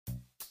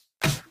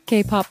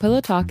K-pop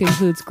Pillow Talk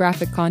includes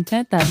graphic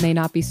content that may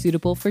not be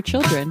suitable for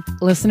children.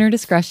 Listener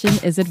discretion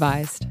is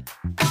advised.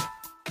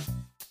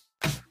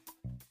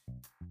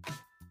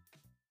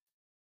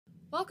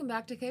 Welcome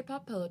back to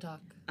K-pop Pillow Talk.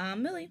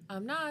 I'm Millie.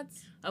 I'm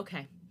Nods.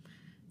 Okay.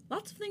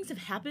 Lots of things have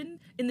happened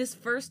in this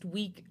first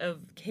week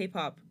of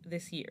K-pop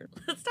this year.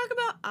 Let's talk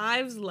about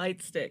IVE's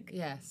light stick.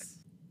 Yes.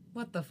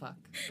 What the fuck?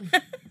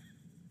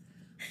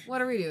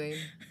 What are we doing?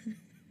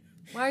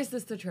 Why is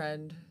this the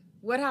trend?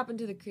 What happened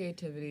to the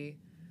creativity?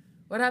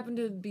 What happened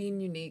to being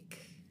unique?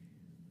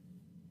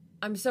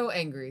 I'm so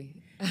angry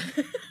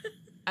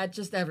at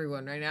just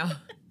everyone right now.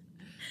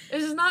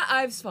 This is not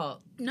IVE's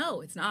fault. No,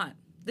 it's not.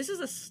 This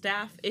is a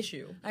staff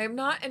issue. I am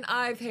not an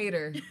IVE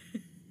hater.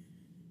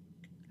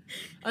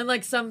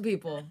 Unlike some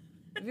people.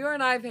 If you're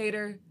an IVE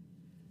hater,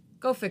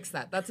 go fix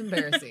that. That's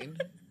embarrassing.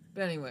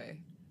 But anyway.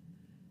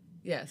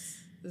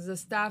 Yes. This is a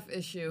staff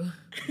issue.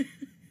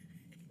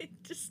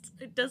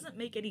 It doesn't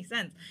make any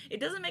sense.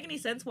 It doesn't make any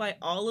sense why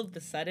all of the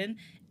sudden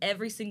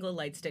every single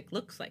light stick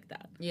looks like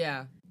that.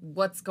 Yeah.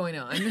 What's going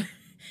on?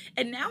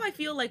 And now I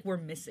feel like we're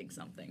missing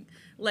something.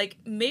 Like,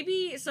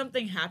 maybe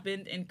something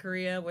happened in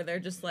Korea where they're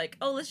just like,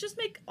 oh, let's just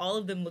make all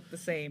of them look the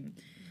same.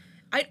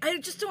 I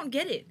just don't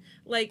get it.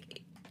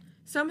 Like,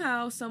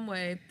 somehow, some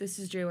way, this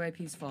is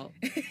JYP's fault.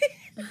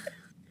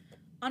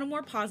 On a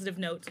more positive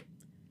note,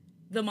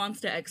 the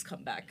Monsta X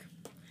comeback.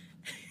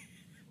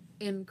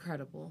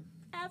 Incredible.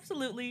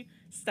 Absolutely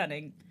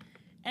stunning.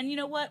 And you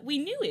know what? We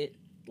knew it.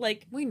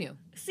 Like, we knew.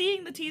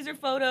 Seeing the teaser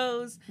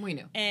photos. We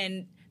knew.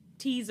 And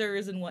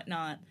teasers and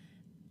whatnot.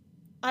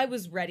 I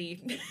was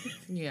ready.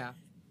 Yeah.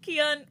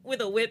 Kian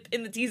with a whip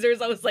in the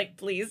teasers. I was like,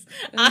 please,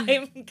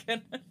 I'm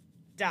gonna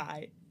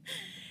die.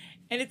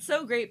 And it's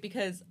so great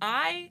because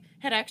I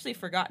had actually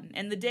forgotten.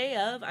 And the day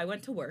of, I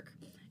went to work.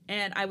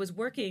 And I was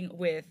working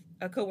with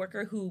a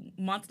coworker who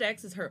Monsta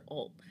X is her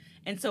ult.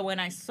 And so when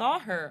I saw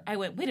her, I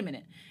went, wait a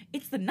minute,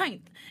 it's the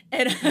 9th.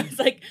 And I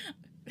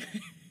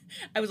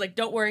was like,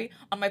 don't worry,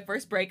 on my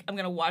first break, I'm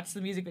going to watch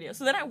the music video.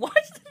 So then I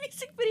watched the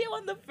music video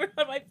on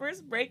my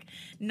first break,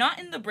 not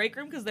in the break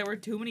room because there were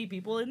too many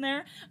people in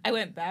there. I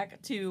went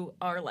back to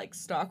our, like,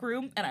 stock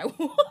room and I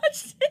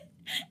watched it.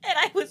 And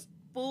I was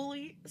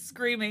fully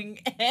screaming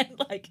and,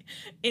 like,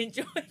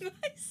 enjoying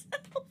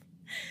myself.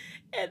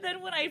 And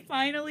then when I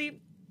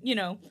finally,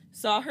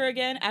 saw her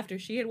again after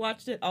she had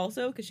watched it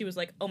also, because she was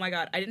like, oh my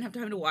god, I didn't have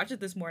time to watch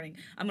it this morning.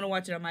 I'm going to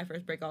watch it on my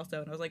first break also.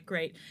 And I was like,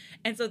 great.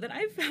 And so then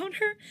I found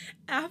her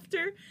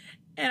after,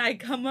 and I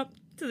come up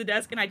to the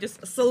desk, and I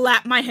just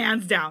slap my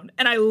hands down,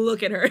 and I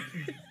look at her.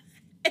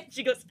 And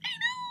she goes,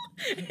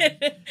 I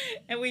know!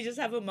 And we just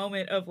have a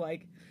moment of,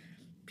 like,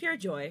 pure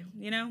joy,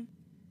 And,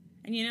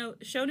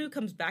 Shonu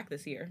comes back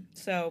this year,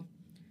 so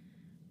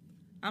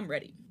I'm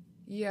ready.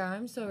 Yeah,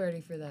 I'm so ready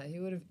for that. He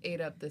would have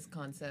ate up this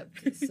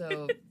concept.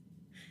 So,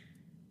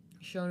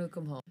 Shonu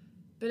come home.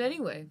 But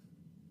anyway,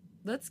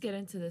 let's get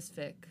into this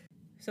fic.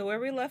 So where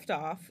we left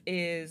off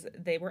is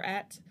they were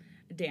at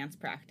dance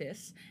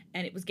practice,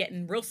 and it was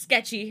getting real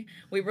sketchy.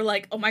 We were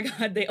like, oh my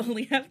god, they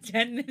only have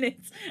 10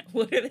 minutes.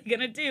 What are they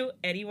gonna do?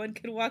 Anyone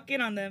could walk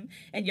in on them.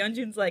 And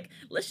Yeonjun's like,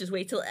 let's just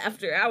wait till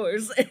after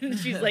hours. And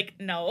she's like,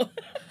 no.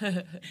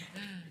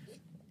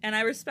 And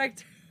I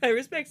respect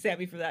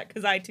Sammy for that,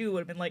 because I, too, would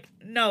have been like,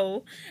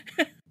 no.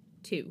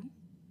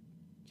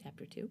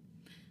 Chapter 2.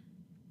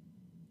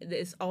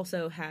 This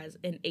also has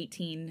an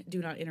 18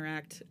 do not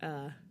interact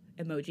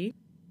emoji.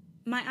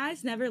 My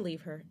eyes never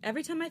leave her.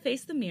 Every time I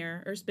face the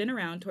mirror or spin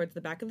around towards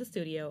the back of the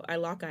studio, I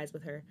lock eyes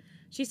with her.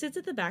 She sits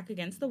at the back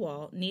against the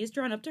wall, knees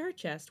drawn up to her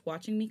chest,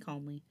 watching me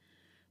calmly.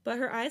 But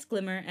her eyes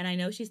glimmer, and I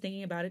know she's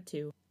thinking about it,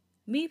 too.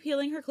 Me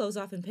peeling her clothes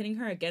off and pinning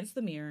her against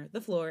the mirror,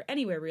 the floor,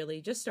 anywhere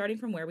really, just starting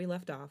from where we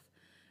left off.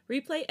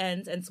 Replay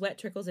ends and sweat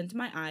trickles into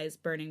my eyes,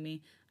 burning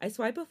me. I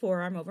swipe a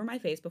forearm over my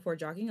face before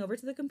jogging over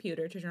to the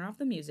computer to turn off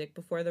the music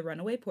before the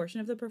runaway portion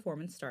of the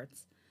performance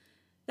starts.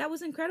 That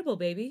was incredible,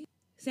 baby.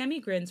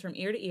 Sammy grins from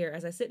ear to ear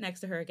as I sit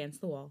next to her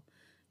against the wall.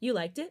 You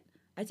liked it?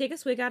 I take a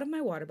swig out of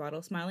my water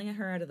bottle, smiling at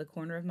her out of the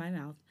corner of my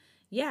mouth.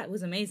 Yeah, it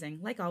was amazing,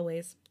 like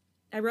always.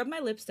 I rub my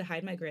lips to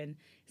hide my grin.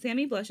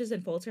 Sammy blushes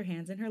and folds her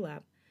hands in her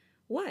lap.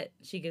 What?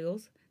 She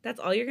giggles. That's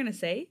all you're gonna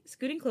say?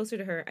 Scooting closer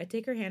to her, I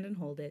take her hand and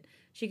hold it.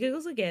 She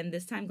giggles again,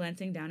 this time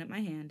glancing down at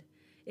my hand.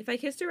 If I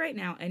kissed her right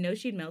now, I know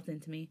she'd melt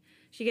into me.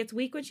 She gets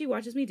weak when she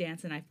watches me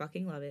dance, and I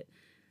fucking love it.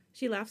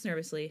 She laughs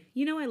nervously.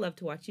 You know I love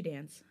to watch you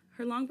dance.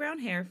 Her long brown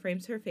hair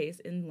frames her face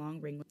in long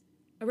ringlets.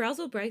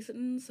 Arousal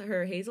brightens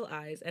her hazel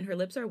eyes, and her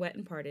lips are wet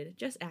and parted,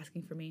 just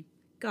asking for me.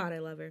 God, I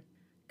love her.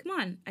 Come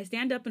on. I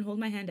stand up and hold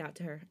my hand out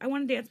to her. I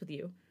want to dance with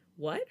you.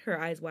 What?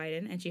 Her eyes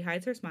widen, and she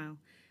hides her smile.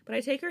 But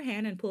I take her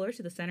hand and pull her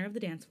to the center of the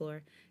dance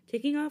floor.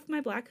 Taking off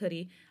my black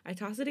hoodie, I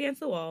toss it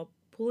against the wall,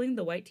 pulling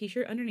the white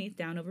t-shirt underneath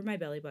down over my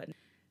belly button.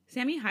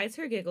 Sammy hides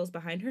her giggles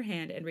behind her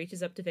hand and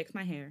reaches up to fix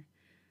my hair.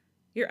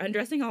 You're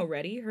undressing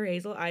already? Her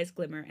hazel eyes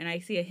glimmer, and I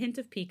see a hint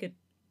of pink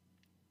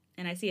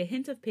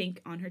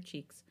on her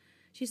cheeks.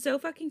 She's so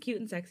fucking cute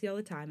and sexy all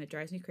the time, it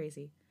drives me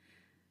crazy.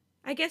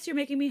 I guess you're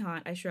making me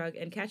hot, I shrug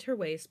and catch her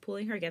waist,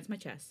 pulling her against my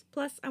chest.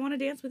 Plus, I want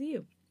to dance with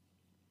you.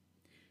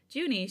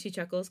 Junie, she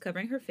chuckles,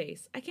 covering her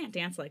face. I can't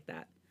dance like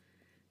that.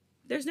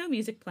 There's no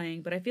music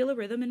playing, but I feel a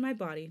rhythm in my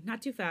body,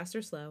 not too fast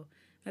or slow.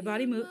 My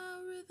body moves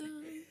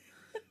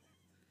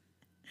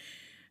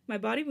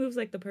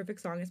like the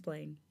perfect song is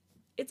playing.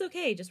 It's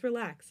okay, just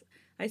relax.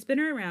 I spin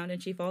her around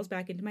and she falls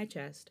back into my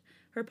chest.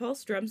 Her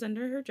pulse drums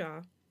under her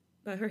jaw,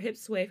 but her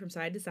hips sway from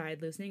side to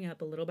side, loosening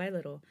up a little by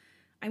little.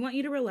 I want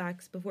you to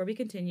relax before we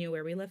continue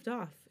where we left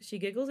off. She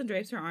giggles and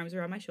drapes her arms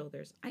around my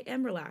shoulders. I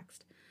am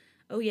relaxed.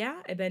 Oh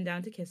yeah? I bend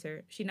down to kiss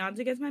her. She nods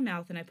against my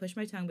mouth and I push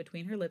my tongue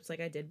between her lips like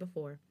I did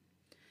before.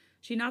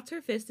 She knots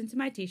her fist into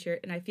my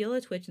t-shirt and I feel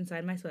a twitch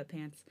inside my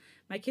sweatpants.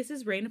 My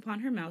kisses rain upon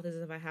her mouth as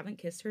if I haven't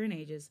kissed her in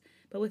ages,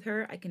 but with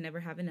her I can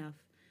never have enough.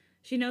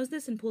 She knows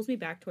this and pulls me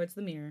back towards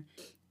the mirror.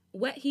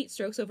 Wet heat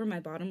strokes over my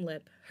bottom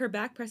lip. Her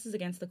back presses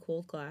against the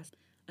cold glass.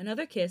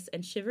 Another kiss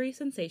and shivery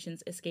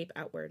sensations escape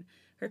outward.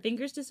 Her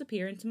fingers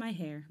disappear into my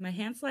hair. My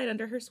hands slide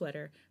under her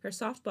sweater. Her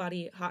soft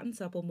body, hot and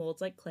supple,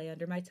 molds like clay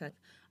under my touch.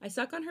 I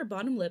suck on her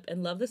bottom lip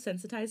and love the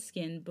sensitized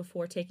skin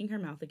before taking her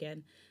mouth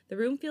again. The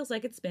room feels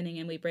like it's spinning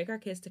and we break our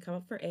kiss to come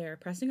up for air,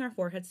 pressing our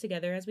foreheads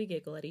together as we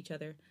giggle at each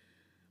other.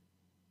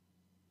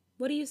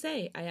 What do you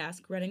say? I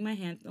ask, running my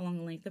hand along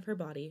the length of her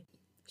body.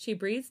 She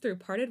breathes through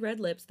parted red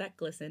lips that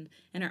glisten,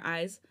 and her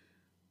eyes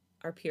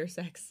are pure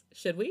sex.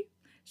 Should we?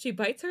 She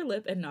bites her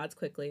lip and nods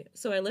quickly.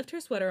 So I lift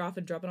her sweater off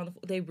and drop it on the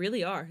floor. They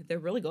really are. They're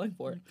really going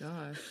for it. Oh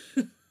my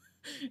gosh.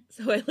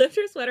 So I lift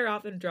her sweater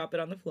off and drop it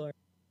on the floor.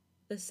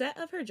 The set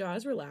of her jaw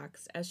is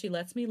relaxed as she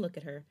lets me look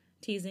at her,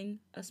 teasing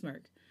a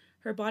smirk.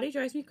 Her body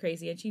drives me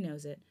crazy and she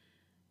knows it.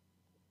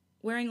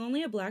 Wearing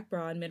only a black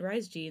bra and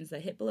mid-rise jeans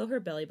that hit below her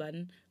belly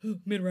button.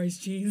 Mid-rise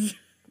jeans.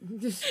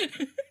 If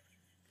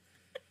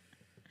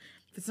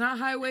it's not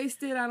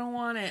high-waisted, I don't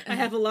want it. I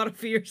have a lot of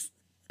fears.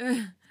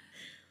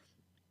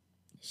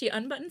 She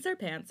unbuttons her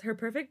pants, her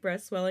perfect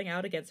breasts swelling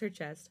out against her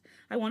chest.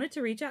 I wanted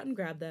to reach out and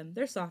grab them,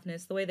 their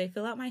softness, the way they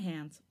fill out my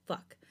hands.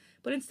 Fuck.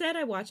 But instead,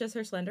 I watch as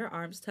her slender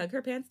arms tug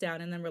her pants down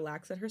and then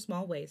relax at her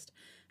small waist.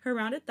 Her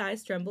rounded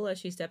thighs tremble as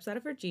she steps out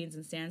of her jeans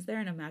and stands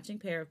there in a matching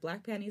pair of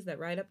black panties that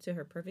ride up to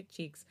her perfect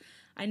cheeks.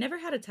 I never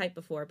had a type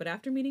before, but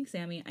after meeting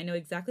Sammy, I know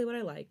exactly what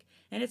I like.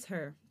 And it's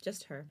her.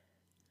 Just her.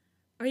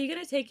 Are you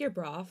gonna take your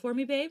bra off for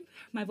me, babe?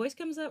 My voice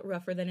comes out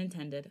rougher than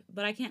intended,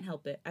 but I can't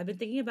help it. I've been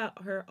thinking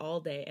about her all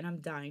day, and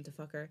I'm dying to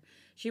fuck her.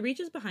 She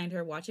reaches behind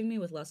her, watching me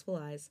with lustful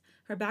eyes.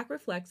 Her back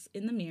reflects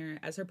in the mirror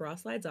as her bra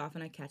slides off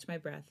and I catch my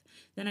breath.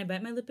 Then I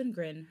bite my lip and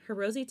grin. Her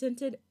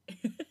rosy-tinted...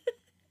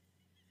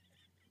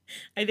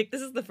 I think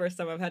this is the first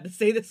time I've had to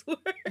say this word.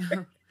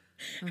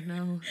 Oh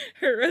no.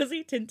 Her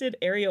rosy-tinted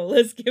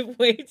areolas give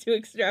way to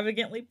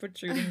extravagantly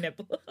protruding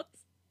nipples.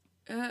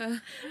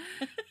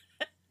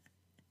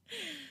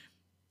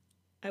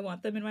 I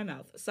want them in my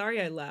mouth.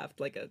 Sorry I laughed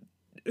like a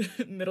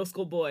middle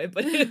school boy,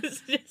 but it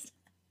was just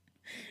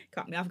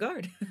caught me off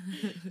guard.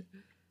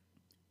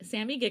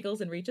 Sammy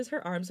giggles and reaches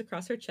her arms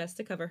across her chest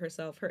to cover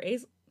herself, her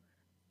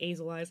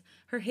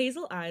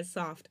hazel eyes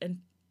soft and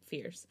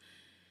fierce.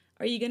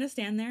 Are you gonna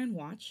stand there and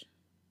watch?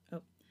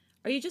 Oh.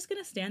 Are you just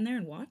gonna stand there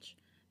and watch?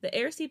 The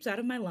air seeps out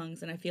of my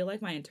lungs and I feel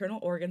like my internal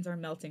organs are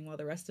melting while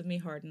the rest of me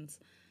hardens.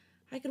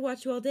 I could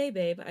watch you all day,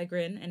 babe, I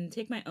grin and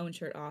take my own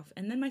shirt off,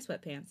 and then my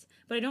sweatpants.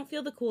 But I don't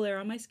feel the cool air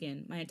on my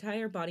skin. My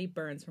entire body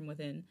burns from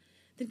within.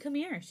 Then come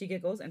here, she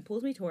giggles and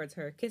pulls me towards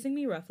her, kissing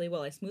me roughly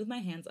while I smooth my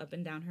hands up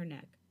and down her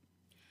neck.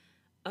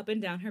 Up and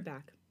down her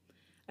back.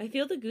 I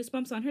feel the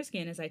goosebumps on her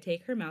skin as I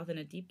take her mouth in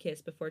a deep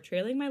kiss before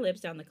trailing my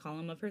lips down the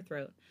column of her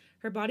throat.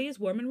 Her body is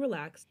warm and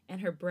relaxed,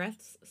 and her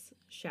breaths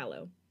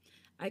shallow.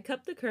 I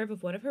cup the curve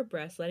of one of her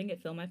breasts, letting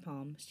it fill my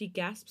palm. She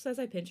gasps as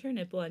I pinch her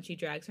nipple, and she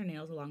drags her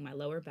nails along my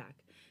lower back.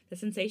 The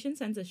sensation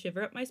sends a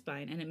shiver up my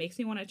spine, and it makes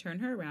me want to turn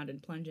her around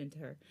and plunge into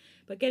her.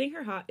 But getting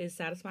her hot is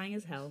satisfying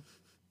as hell.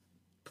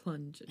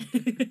 Plunge.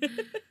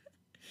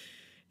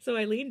 So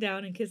I lean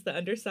down and kiss the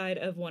underside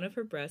of one of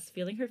her breasts,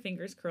 feeling her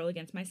fingers curl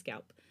against my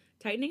scalp.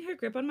 Tightening her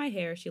grip on my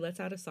hair, she lets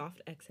out a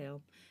soft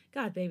exhale.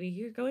 God, baby,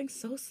 you're going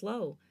so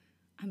slow.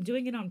 I'm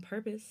doing it on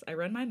purpose. I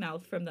run my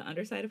mouth from the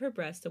underside of her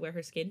breast to where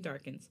her skin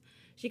darkens.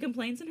 She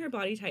complains and her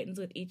body tightens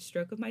with each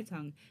stroke of my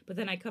tongue, but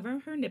then I cover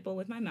her nipple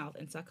with my mouth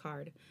and suck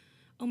hard.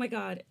 Oh my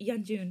god,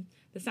 Yeonjun.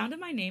 The sound of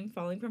my name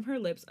falling from her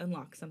lips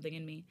unlocks something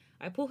in me.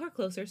 I pull her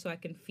closer so I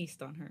can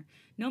feast on her.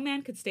 No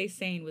man could stay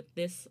sane with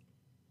this...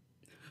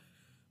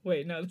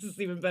 Wait, no, this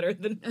is even better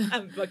than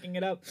I'm fucking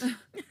it up.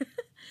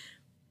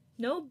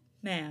 No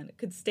man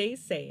could stay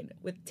sane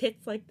with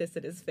tits like this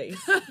in his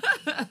face.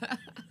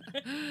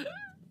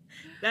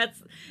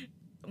 That's...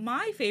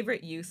 My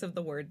favorite use of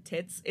the word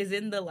tits is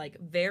in the, like,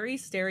 very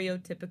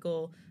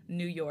stereotypical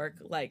New York,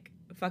 like,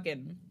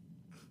 fucking,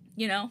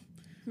 you know?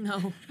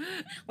 No.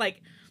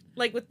 like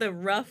with the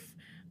rough,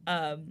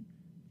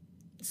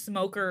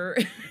 smoker,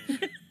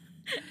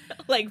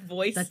 like,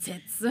 voice. The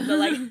tits. The,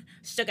 like,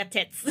 sugar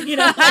tits, you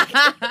know? Like,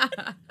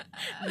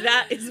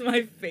 that is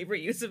my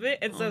favorite use of it,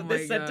 and so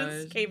this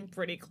sentence came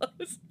pretty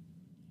close.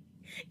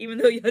 Even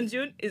though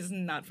Yeonjun is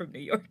not from New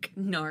York.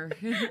 No.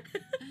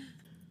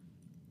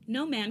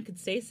 No man could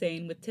stay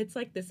sane with tits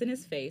like this in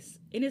his face,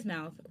 in his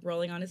mouth,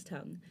 rolling on his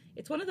tongue.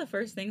 It's one of the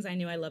first things I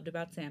knew I loved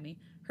about Sammy.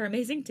 Her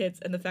amazing tits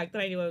and the fact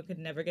that I knew I could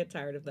never get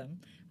tired of them.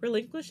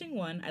 Relinquishing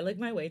one, I lick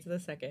my way to the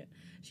second.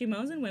 She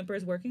moans and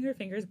whimpers, working her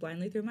fingers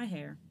blindly through my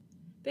hair.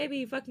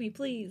 Baby, fuck me,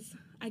 please.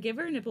 I give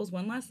her nipples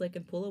one last lick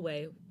and pull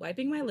away,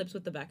 wiping my lips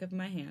with the back of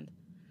my hand.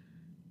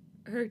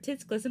 Her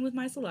tits glisten with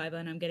my saliva,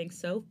 and I'm getting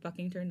so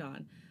fucking turned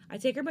on. I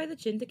take her by the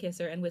chin to kiss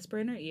her and whisper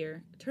in her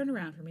ear, "Turn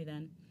around for me,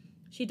 then."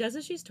 She does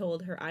as she's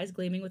told, her eyes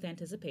gleaming with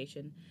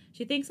anticipation.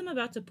 She thinks I'm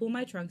about to pull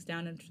my trunks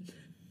down and...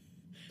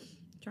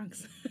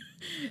 Trunks.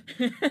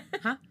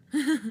 Huh?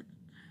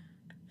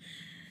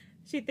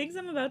 She thinks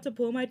I'm about to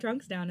pull my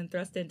trunks down and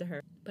thrust into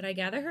her, but I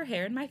gather her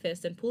hair in my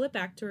fist and pull it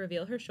back to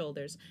reveal her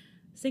shoulders,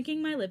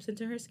 sinking my lips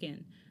into her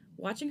skin.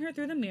 Watching her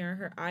through the mirror,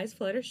 her eyes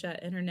flutter shut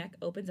and her neck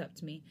opens up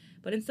to me,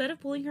 but instead of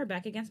pulling her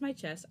back against my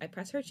chest, I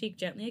press her cheek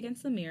gently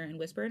against the mirror and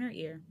whisper in her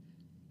ear,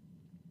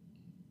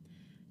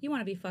 "You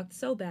want to be fucked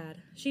so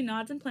bad." She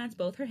nods and plants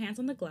both her hands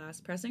on the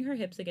glass, pressing her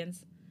hips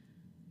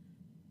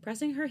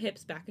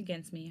back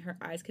against me, her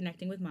eyes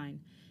connecting with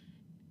mine.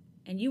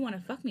 "And you want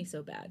to fuck me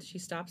so bad." She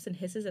stops and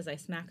hisses as I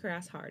smack her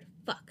ass hard.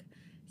 "Fuck."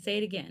 Say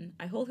it again.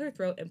 I hold her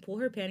throat and pull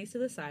her panties to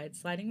the side,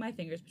 sliding my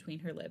fingers between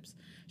her lips.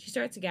 She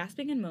starts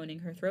gasping and moaning,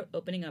 her throat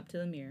opening up to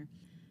the mirror.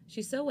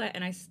 She's so wet,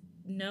 and I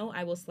know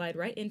I will slide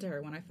right into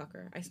her when I fuck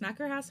her. I smack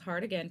her ass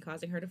hard again,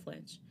 causing her to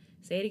flinch.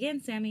 "Say it again,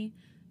 Sammy."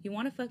 "You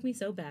want to fuck me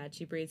so bad,"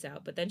 she breathes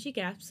out, but then she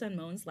gasps and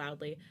moans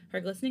loudly, her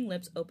glistening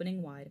lips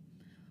opening wide.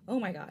 Oh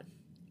my god.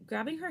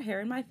 Grabbing her hair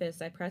in my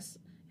fists, I press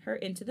her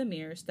into the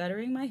mirror,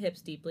 stuttering my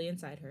hips deeply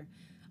inside her.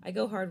 I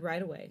go hard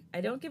right away.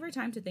 I don't give her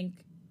time to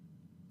think.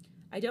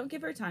 I don't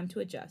give her time to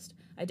adjust.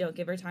 I don't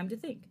give her time to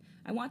think.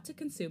 I want to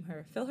consume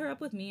her, fill her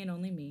up with me and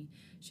only me.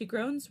 She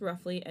groans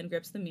roughly and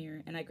grips the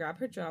mirror, and I grab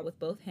her jaw with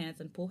both hands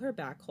and pull her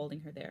back,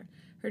 holding her there.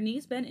 Her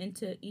knees bend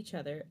into each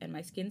other, and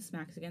my skin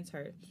smacks against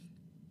hers.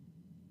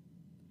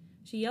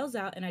 She yells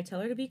out, and I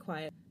tell her to be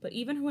quiet, but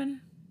even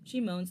when she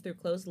moans through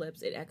closed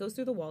lips, it echoes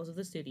through the walls of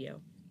the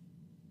studio.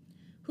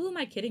 Who am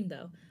I kidding,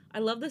 though? I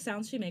love the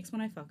sounds she makes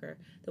when I fuck her,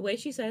 the way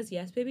she says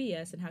 "yes, baby,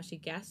 yes," and how she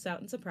gasps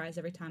out in surprise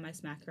every time I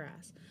smack her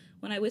ass.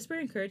 When I whisper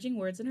encouraging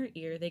words in her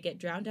ear, they get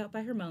drowned out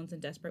by her moans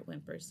and desperate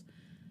whimpers.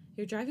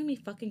 You're driving me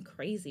fucking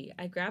crazy.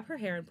 I grab her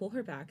hair and pull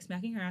her back,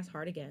 smacking her ass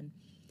hard again.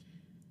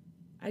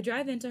 I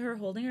drive into her,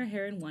 holding her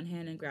hair in one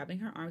hand and grabbing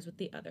her arms with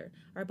the other.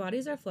 Our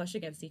bodies are flush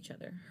against each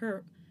other.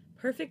 Her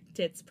perfect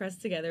tits pressed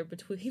together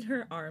between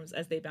her arms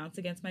as they bounce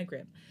against my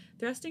grip.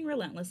 Thrusting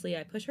relentlessly,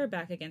 I push her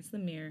back against the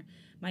mirror,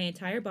 my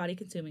entire body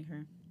consuming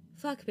her.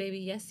 Fuck, baby,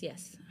 yes,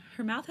 yes.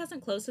 Her mouth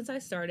hasn't closed since I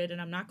started,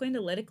 and I'm not going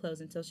to let it close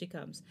until she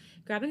comes.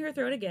 Grabbing her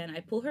throat again, I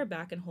pull her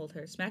back and hold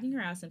her, smacking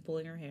her ass and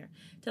pulling her hair,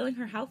 telling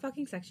her how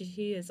fucking sexy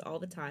she is all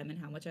the time and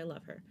how much I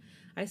love her.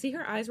 I see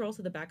her eyes roll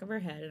to the back of her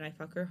head, and I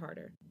fuck her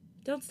harder.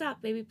 Don't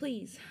stop, baby,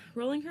 please.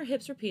 Rolling her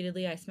hips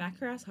repeatedly, I smack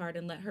her ass hard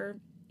and let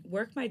her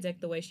work my dick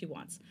the way she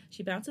wants.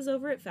 She bounces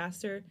over it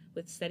faster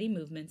with steady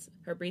movements,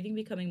 her breathing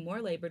becoming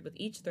more labored with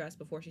each thrust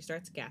before she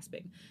starts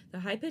gasping. The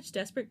high-pitched,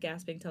 desperate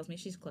gasping tells me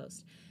she's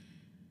close.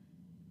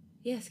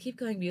 Yes, keep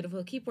going,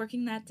 beautiful. Keep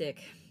working that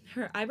dick.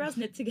 Her eyebrows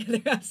knit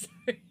together. I'm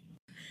sorry.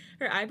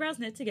 Her eyebrows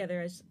knit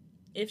together as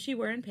if she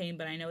were in pain,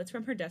 but I know it's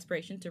from her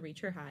desperation to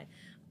reach her high.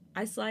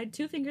 I slide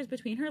 2 fingers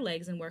between her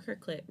legs and work her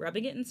clit,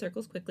 rubbing it in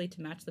circles quickly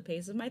to match the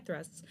pace of my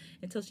thrusts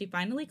until she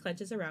finally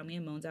clenches around me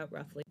and moans out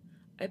roughly.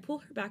 I pull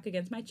her back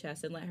against my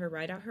chest and let her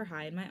ride out her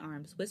high in my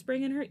arms,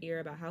 whispering in her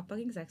ear about how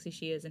fucking sexy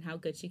she is and how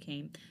good she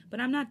came. But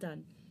I'm not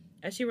done.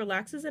 As she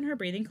relaxes and her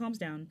breathing calms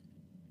down,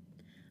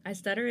 I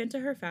stutter into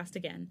her fast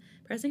again.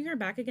 Pressing her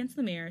back against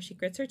the mirror, she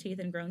grits her teeth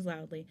and groans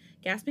loudly,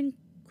 gasping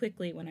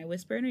quickly when I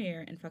whisper in her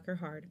ear and fuck her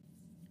hard.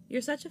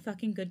 You're such a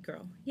fucking good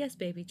girl. Yes,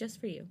 baby, just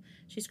for you.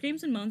 She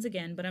screams and moans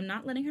again, but I'm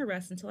not letting her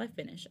rest until I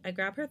finish. I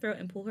grab her throat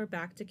and pull her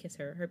back to kiss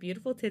her, her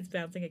beautiful tits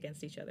bouncing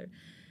against each other.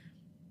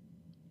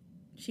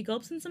 She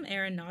gulps in some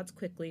air and nods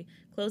quickly,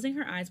 closing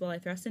her eyes while I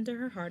thrust into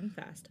her hard and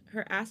fast.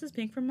 Her ass is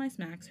pink from my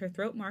smacks, her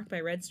throat marked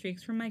by red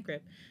streaks from my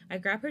grip. I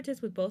grab her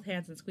tits with both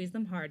hands and squeeze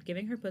them hard,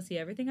 giving her pussy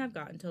everything I've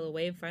got until a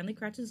wave finally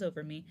crashes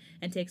over me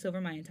and takes over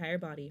my entire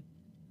body.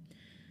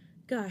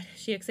 God,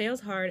 she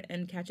exhales hard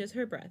and catches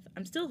her breath.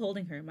 I'm still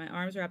holding her, my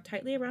arms wrapped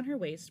tightly around her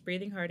waist,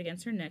 breathing hard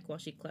against her neck while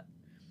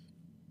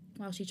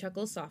she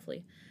chuckles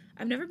softly.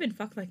 I've never been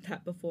fucked like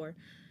that before.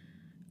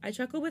 I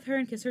chuckle with her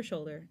and kiss her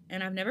shoulder,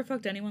 and I've never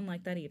fucked anyone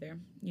like that either.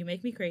 You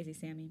make me crazy,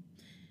 Sammy.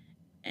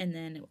 And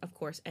then, of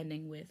course,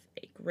 ending with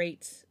a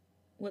great,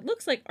 what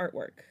looks like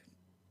artwork.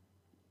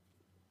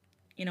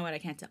 You know what? I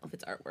can't tell if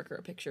it's artwork or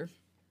a picture.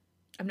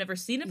 I've never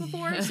seen it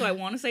before, so I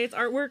want to say it's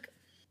artwork.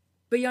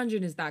 But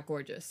Yeonjun is that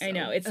gorgeous. So. I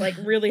know. It's like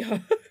really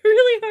hard,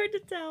 really hard to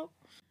tell.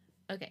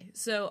 Okay,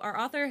 so our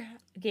author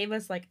gave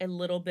us like a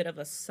little bit of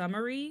a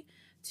summary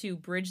to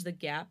bridge the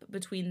gap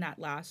between that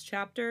last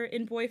chapter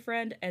in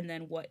Boyfriend and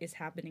then what is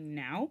happening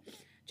now.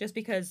 Just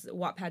because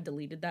Wattpad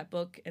deleted that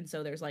book, and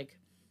so there's like,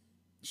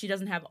 she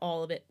doesn't have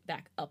all of it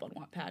back up on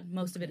Wattpad.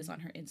 Most of it is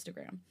on her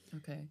Instagram.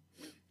 Okay.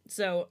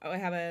 So I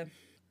have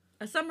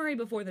a summary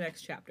before the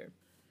next chapter.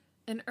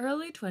 In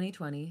early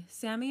 2020,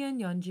 Sammy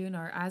and Yeonjun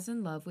are as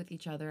in love with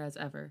each other as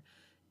ever.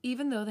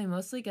 Even though they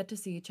mostly get to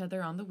see each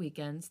other on the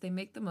weekends, they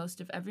make the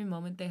most of every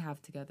moment they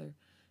have together.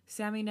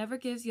 Sammy never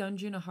gives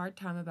Yeonjun a hard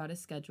time about his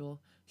schedule.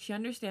 She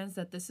understands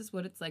that this is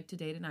what it's like to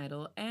date an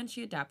idol, and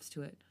she adapts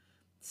to it.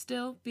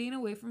 Still, being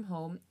away from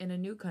home, in a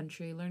new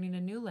country, learning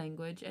a new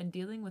language, and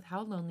dealing with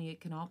how lonely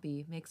it can all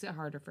be makes it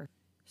harder for her.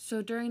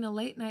 So during a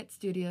late-night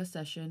studio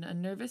session, a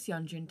nervous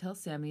Yeonjun tells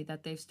Sammy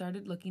that they've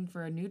started looking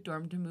for a new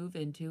dorm to move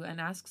into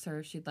and asks her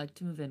if she'd like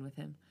to move in with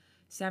him.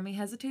 Sammy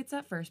hesitates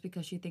at first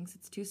because she thinks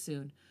it's too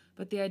soon,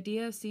 but the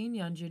idea of seeing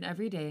Yeonjun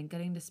every day and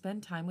getting to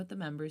spend time with the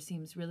members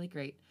seems really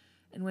great.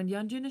 And when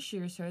Yeonjun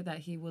assures her that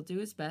he will do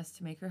his best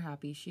to make her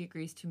happy, she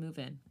agrees to move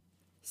in.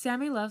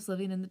 Sammy loves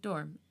living in the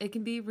dorm. It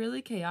can be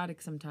really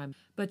chaotic sometimes,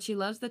 but she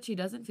loves that she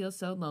doesn't feel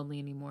so lonely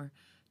anymore.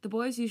 The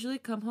boys usually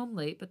come home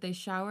late, but they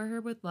shower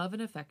her with love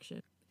and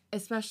affection,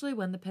 especially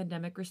when the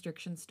pandemic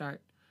restrictions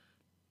start.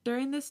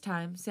 During this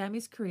time,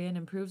 Sammy's Korean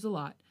improves a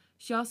lot.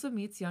 She also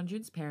meets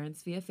Yeonjun's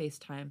parents via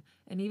FaceTime,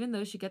 and even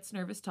though she gets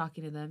nervous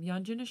talking to them,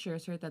 Yeonjun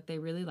assures her that they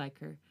really like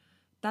her.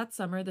 That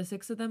summer, the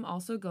 6 of them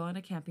also go on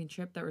a camping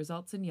trip that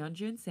results in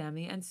Yeonjun,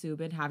 Sammy, and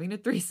Soobin having a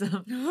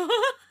threesome.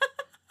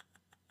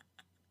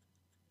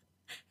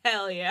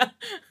 Hell yeah.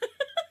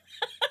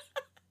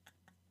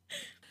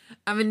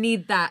 I'm gonna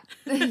need that.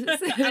 I'm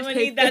gonna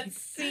need that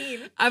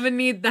scene. I'm gonna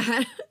need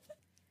that.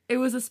 It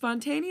was a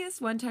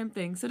spontaneous one-time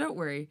thing, so don't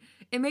worry.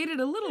 It made it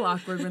a little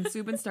awkward when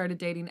Soobin started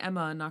dating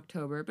Emma in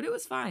October, but it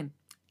was fine.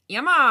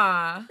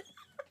 Emma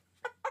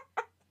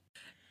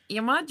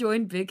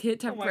joined Big Hit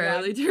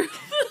temporarily to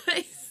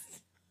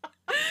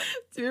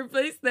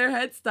replace their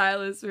head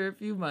stylist for a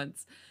few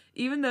months.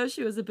 Even though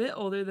she was a bit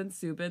older than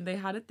Soobin, they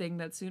had a thing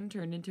that soon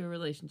turned into a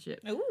relationship.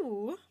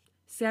 Ooh.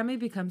 Sammy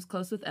becomes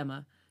close with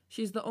Emma.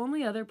 She's the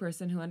only other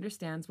person who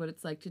understands what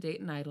it's like to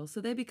date an idol, so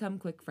they become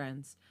quick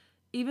friends.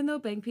 Even though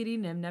Bang PD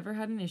Nim never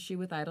had an issue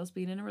with idols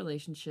being in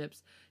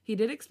relationships, he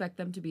did expect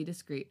them to be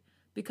discreet.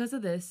 Because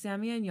of this,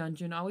 Sammy and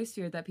Yeonjun always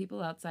feared that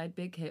people outside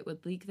Big Hit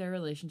would leak their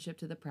relationship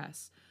to the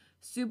press.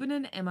 Soobin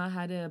and Emma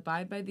had to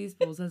abide by these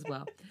rules as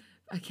well.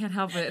 I can't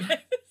help it.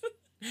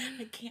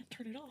 I can't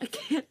turn it off. I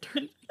can't.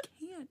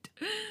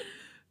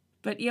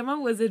 But Emma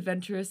was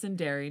adventurous and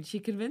daring. She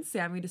convinced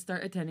Sammy to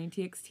start attending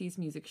TXT's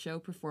music show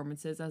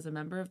performances as a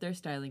member of their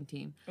styling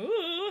team.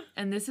 Ooh.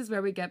 And this is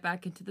where we get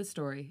back into the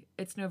story.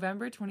 It's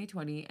November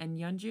 2020, and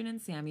Yeonjun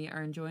and Sammy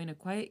are enjoying a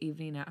quiet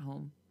evening at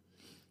home.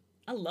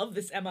 I love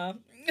this Emma.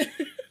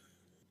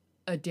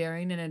 A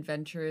daring and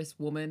adventurous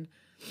woman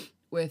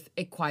with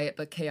a quiet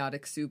but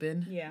chaotic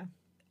Soobin. Yeah.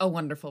 A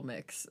wonderful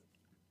mix.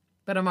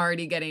 But I'm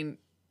already getting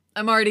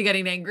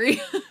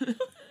angry.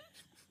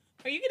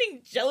 Are you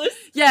getting jealous?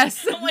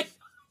 Yes. I'm like,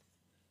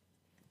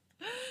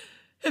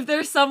 if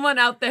there's someone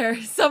out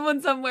there,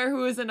 someone somewhere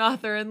who is an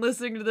author and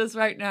listening to this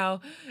right now,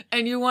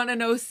 and you want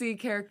an OC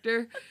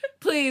character,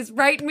 please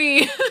write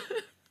me.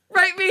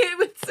 Write me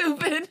with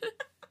Soobin.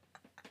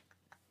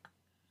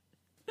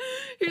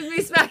 Here's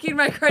me smacking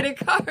my credit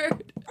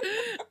card.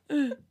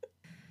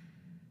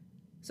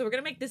 So we're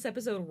going to make this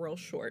episode real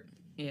short.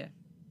 Yeah.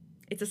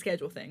 It's a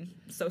schedule thing.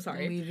 So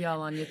sorry. I'll leave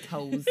y'all on your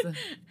toes. We're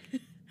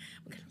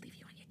going to leave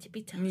you on your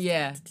tippy toes.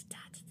 Yeah.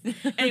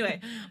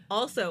 Anyway,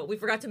 also, we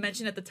forgot to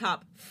mention at the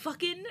top,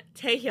 fucking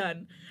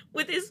Taehyun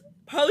with his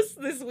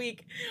post this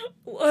week.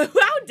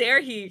 How dare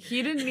he?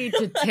 He didn't need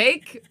to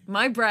take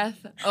my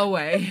breath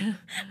away.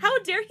 How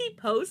dare he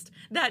post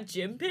that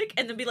gym pic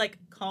and then be like,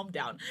 calm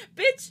down.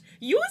 Bitch,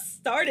 you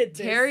started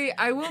this. Terry,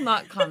 I will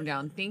not calm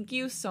down. Thank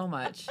you so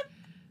much.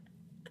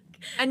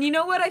 And you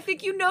know what? I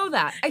think you know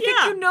that. I think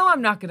you know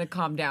I'm not going to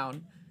calm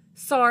down.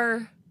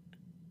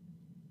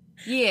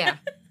 Yeah.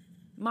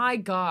 My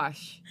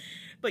gosh.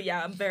 But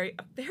yeah, I'm very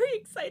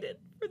excited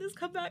for this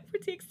comeback for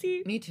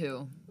TXT. Me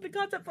too. The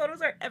concept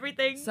photos are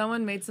everything.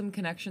 Someone made some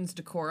connections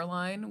to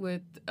Coraline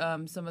with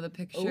some of the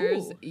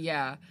pictures. Ooh.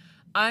 Yeah.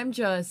 I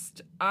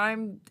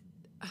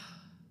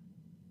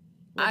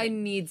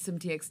need some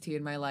TXT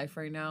in my life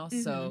right now,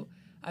 so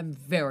I'm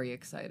very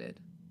excited.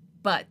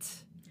 But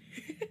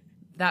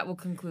that will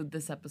conclude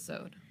this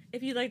episode.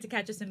 If you'd like to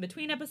catch us in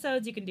between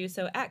episodes, you can do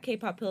so at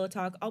K-Pop Pillow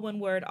Talk, all one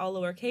word, all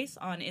lowercase,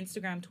 on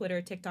Instagram,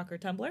 Twitter, TikTok, or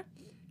Tumblr.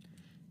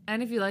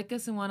 And if you like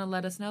us and want to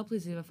let us know,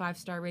 please leave a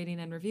 5-star rating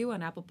and review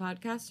on Apple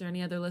Podcasts or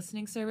any other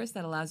listening service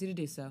that allows you to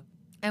do so.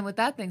 And with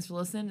that, thanks for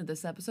listening to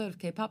this episode of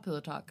K-Pop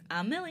Pillow Talk.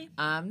 I'm Millie.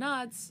 I'm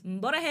Nods.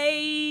 Bora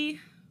hey!